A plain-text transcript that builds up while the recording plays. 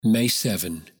May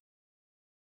 7.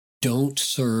 Don't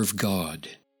serve God.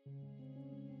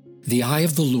 The eye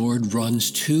of the Lord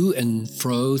runs to and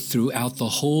fro throughout the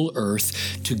whole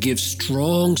earth to give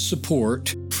strong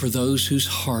support for those whose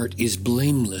heart is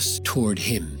blameless toward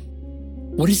Him.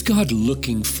 What is God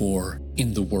looking for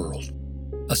in the world?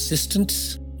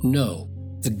 Assistance? No.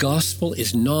 The gospel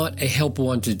is not a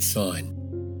help-wanted sign.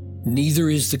 Neither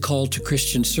is the call to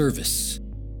Christian service.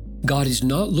 God is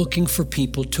not looking for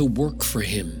people to work for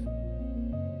Him.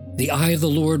 The eye of the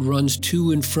Lord runs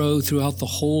to and fro throughout the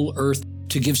whole earth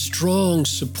to give strong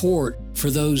support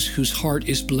for those whose heart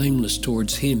is blameless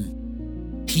towards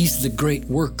Him. He's the great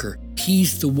worker.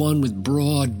 He's the one with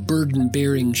broad,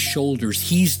 burden-bearing shoulders.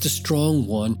 He's the strong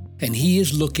one, and He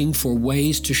is looking for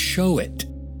ways to show it.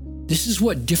 This is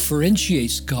what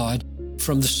differentiates God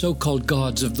from the so-called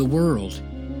gods of the world.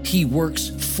 He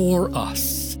works for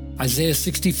us. Isaiah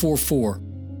 64:4.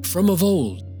 From of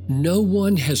old, no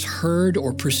one has heard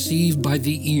or perceived by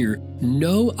the ear,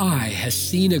 no eye has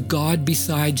seen a God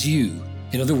besides you.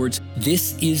 In other words,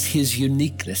 this is His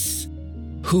uniqueness,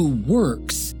 who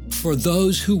works for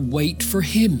those who wait for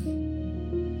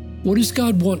Him. What does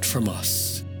God want from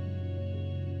us?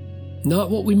 Not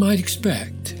what we might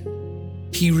expect.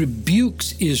 He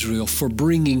rebukes Israel for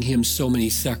bringing Him so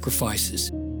many sacrifices.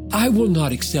 I will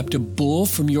not accept a bull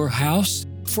from your house,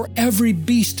 for every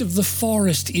beast of the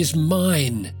forest is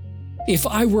mine. If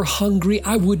I were hungry,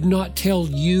 I would not tell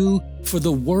you, for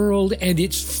the world and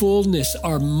its fullness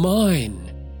are mine.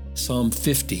 Psalm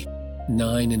 50,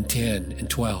 9 and 10 and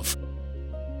 12.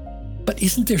 But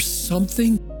isn't there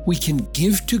something we can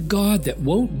give to God that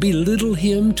won't belittle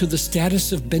Him to the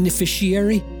status of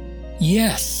beneficiary?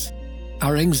 Yes,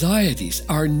 our anxieties,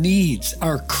 our needs,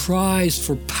 our cries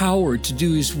for power to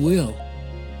do His will.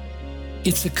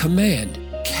 It's a command.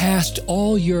 Cast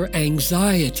all your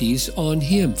anxieties on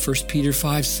Him, 1 Peter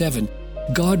 5:7.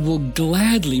 God will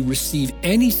gladly receive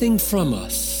anything from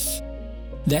us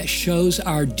that shows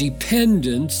our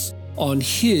dependence on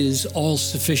His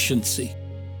all-sufficiency.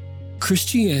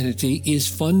 Christianity is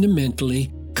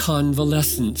fundamentally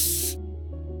convalescence.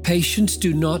 Patients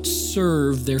do not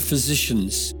serve their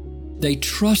physicians. They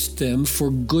trust them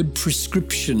for good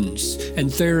prescriptions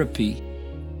and therapy.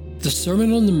 The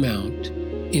Sermon on the Mount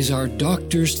is our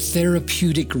doctor's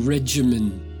therapeutic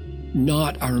regimen,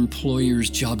 not our employer's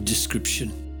job description.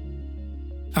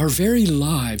 Our very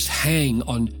lives hang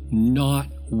on not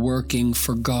working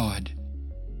for God.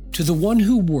 To the one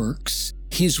who works,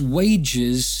 his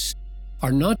wages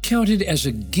are not counted as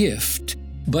a gift,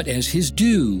 but as his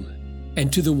due.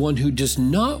 And to the one who does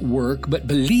not work, but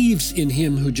believes in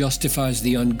Him who justifies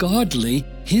the ungodly,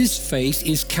 his faith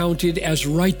is counted as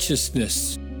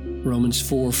righteousness. Romans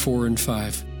 4 and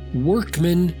 5.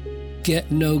 Workmen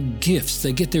get no gifts.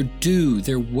 They get their due,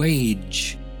 their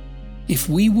wage. If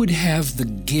we would have the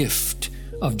gift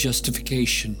of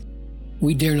justification,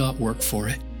 we dare not work for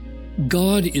it.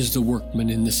 God is the workman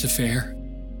in this affair.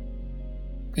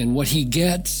 And what He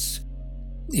gets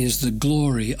is the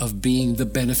glory of being the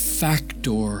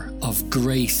benefactor of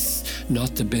grace,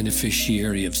 not the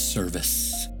beneficiary of service.